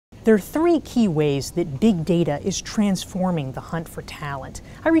There are three key ways that big data is transforming the hunt for talent.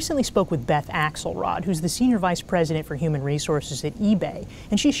 I recently spoke with Beth Axelrod, who's the Senior Vice President for Human Resources at eBay,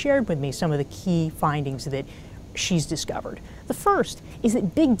 and she shared with me some of the key findings that she's discovered. The first is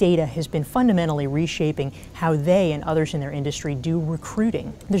that big data has been fundamentally reshaping how they and others in their industry do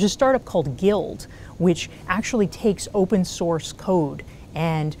recruiting. There's a startup called Guild, which actually takes open source code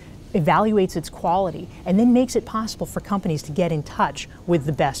and evaluates its quality, and then makes it possible for companies to get in touch with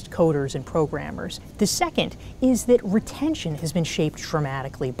the best coders and programmers. The second is that retention has been shaped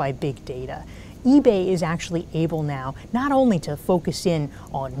dramatically by big data. eBay is actually able now not only to focus in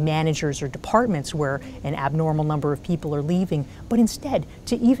on managers or departments where an abnormal number of people are leaving, but instead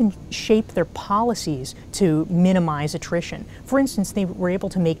to even shape their policies to minimize attrition. For instance, they were able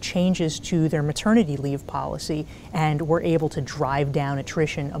to make changes to their maternity leave policy and were able to drive down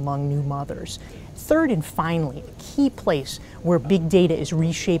attrition among new mothers. Third and finally, a key place where big data is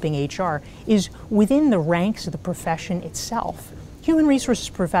reshaping HR is within the ranks of the profession itself. Human resources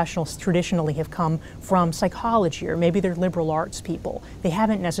professionals traditionally have come from psychology, or maybe they're liberal arts people. They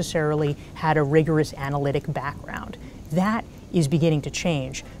haven't necessarily had a rigorous analytic background. That is beginning to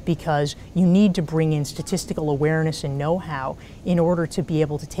change because you need to bring in statistical awareness and know-how in order to be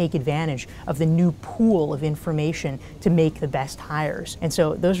able to take advantage of the new pool of information to make the best hires. And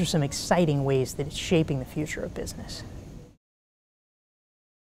so those are some exciting ways that it's shaping the future of business.